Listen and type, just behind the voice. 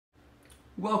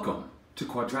Welcome to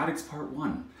Quadratics Part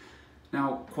 1.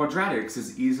 Now, quadratics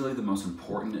is easily the most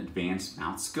important advanced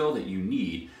math skill that you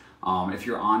need if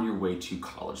you're on your way to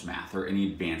college math or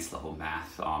any advanced level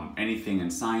math. Anything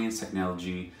in science,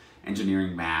 technology,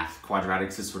 engineering, math,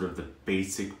 quadratics is sort of the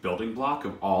basic building block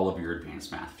of all of your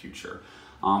advanced math future.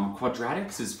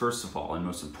 Quadratics is, first of all, and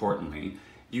most importantly,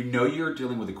 you know you're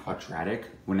dealing with a quadratic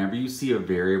whenever you see a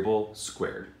variable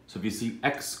squared. So if you see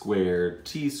x squared,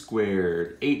 t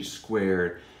squared, h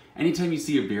squared, anytime you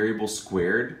see a variable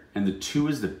squared and the 2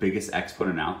 is the biggest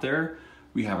exponent out there,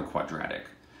 we have a quadratic.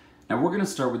 Now we're going to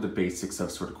start with the basics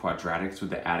of sort of quadratics with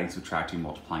the adding, subtracting,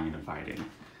 multiplying, and dividing.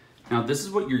 Now this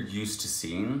is what you're used to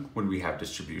seeing when we have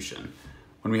distribution.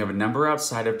 When we have a number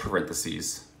outside of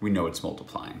parentheses, we know it's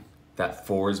multiplying. That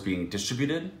 4 is being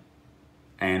distributed,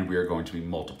 and we are going to be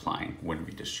multiplying when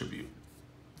we distribute.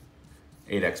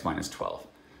 8x minus 12.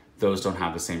 Those don't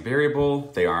have the same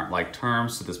variable, they aren't like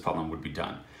terms, so this problem would be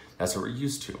done. That's what we're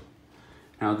used to.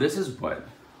 Now this is what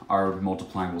our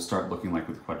multiplying will start looking like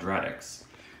with quadratics.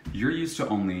 You're used to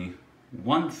only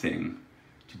one thing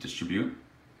to distribute,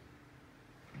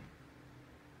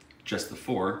 just the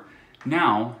 4.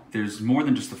 Now there's more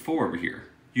than just the 4 over here.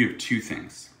 You have 2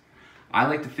 things. I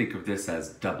like to think of this as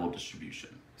double distribution.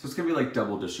 So it's gonna be like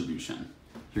double distribution.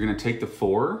 You're gonna take the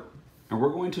 4 and we're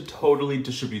going to totally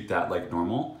distribute that like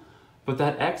normal, but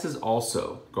that x is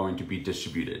also going to be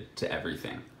distributed to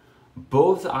everything.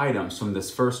 Both items from this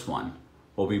first one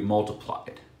will be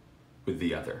multiplied with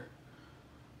the other.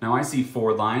 Now I see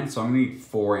 4 lines, so I'm gonna need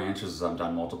 4 answers as I'm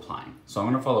done multiplying. So I'm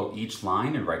gonna follow each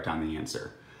line and write down the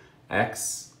answer.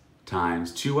 X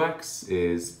times 2x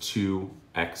is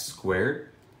 2x squared.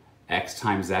 X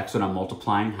times x, when I'm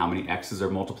multiplying, how many x's are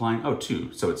multiplying? Oh,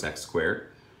 2, so it's x squared.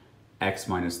 X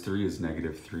minus 3 is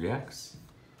negative 3x.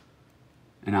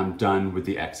 And I'm done with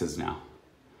the x's now.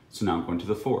 So now I'm going to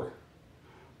the 4.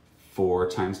 4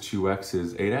 times 2x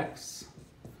is 8x.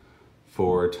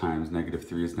 4 times negative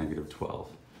 3 is negative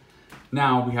 12.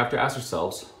 Now we have to ask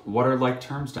ourselves, what are like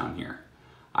terms down here?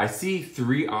 I see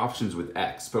 3 options with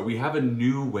x, but we have a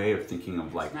new way of thinking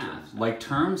of like terms. Like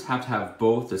terms have to have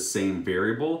both the same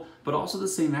variable, but also the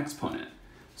same exponent.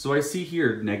 So I see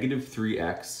here negative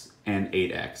 3x and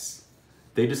 8x.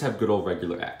 They just have good old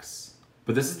regular x.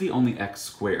 But this is the only x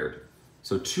squared.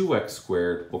 So 2x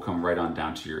squared will come right on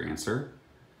down to your answer.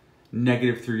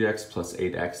 Negative 3x plus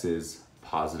 8x is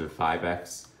positive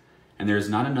 5x. And there's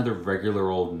not another regular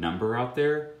old number out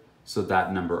there, so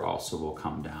that number also will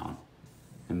come down.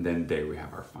 And then there we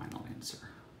have our final answer.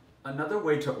 Another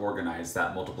way to organize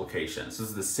that multiplication, so this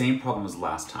is the same problem as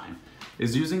last time,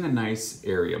 is using a nice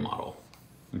area model,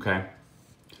 okay?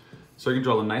 So I can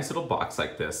draw a nice little box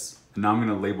like this, and now I'm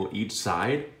gonna label each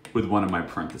side with one of my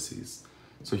parentheses.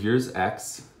 So here's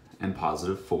x and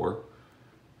positive 4,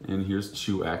 and here's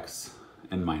 2x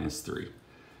and minus 3.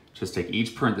 Just take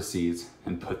each parentheses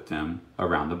and put them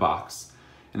around the box.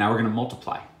 And now we're gonna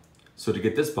multiply. So to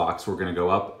get this box, we're gonna go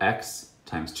up. X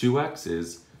times 2x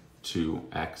is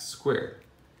 2x squared,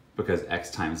 because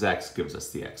x times x gives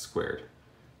us the x squared.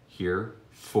 Here,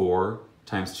 4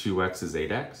 times 2x is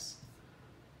 8x.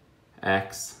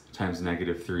 X times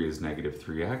negative 3 is negative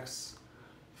 3x.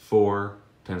 4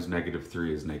 times negative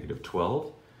 3 is negative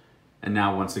 12. And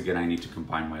now once again, I need to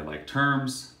combine my like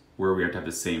terms where we have to have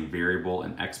the same variable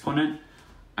and exponent.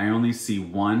 I only see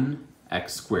one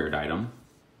x squared item.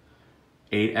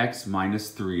 8x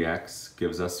minus 3x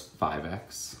gives us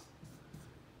 5x.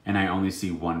 And I only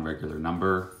see one regular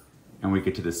number, and we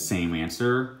get to the same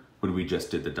answer when we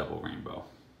just did the double rainbow.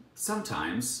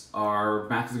 Sometimes our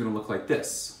math is gonna look like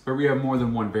this, where we have more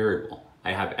than one variable.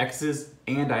 I have x's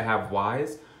and I have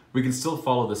y's. We can still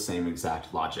follow the same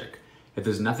exact logic. If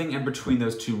there's nothing in between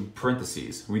those 2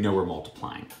 parentheses, we know we're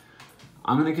multiplying.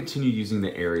 I'm gonna continue using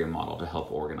the area model to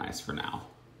help organize for now.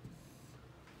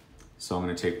 So I'm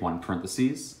gonna take one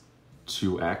parentheses,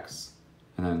 2x,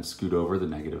 and then scoot over the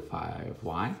negative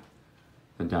 5y.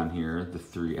 Then down here, the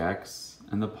 3x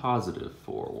and the positive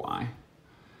 4y.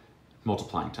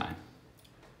 Multiplying time.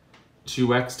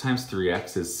 2x times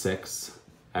 3x is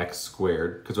 6x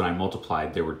squared, because when I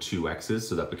multiplied, there were 2 x's,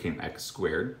 so that became x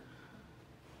squared.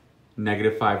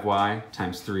 Negative 5y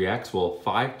times 3x, well,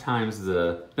 5 times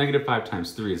the negative 5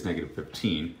 times 3 is negative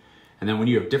 15. And then when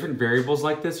you have different variables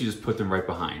like this, you just put them right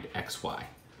behind xy.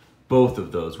 Both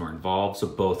of those were involved, so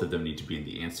both of them need to be in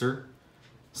the answer.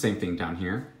 Same thing down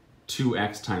here.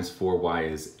 2x times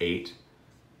 4y is 8.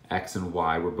 X and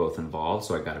y were both involved,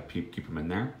 so I gotta keep them in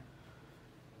there.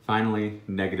 Finally,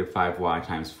 negative 5y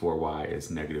times 4y is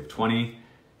negative 20.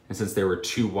 And since there were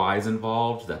 2 y's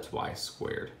involved, that's y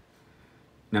squared.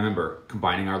 Now remember,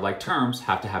 combining our like terms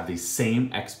have to have the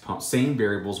same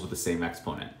variables with the same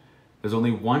exponent. There's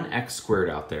only one x squared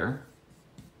out there.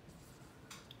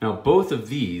 Now both of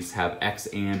these have x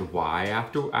and y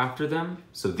after them,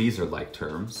 so these are like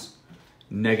terms.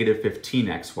 Negative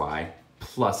 15xy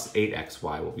plus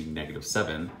 8xy will be negative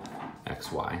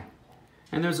 7xy.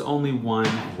 And there's only one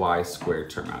y squared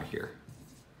term out here.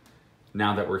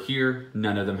 Now that we're here,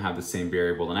 none of them have the same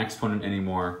variable and exponent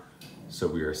anymore, so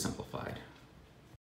we are simplified.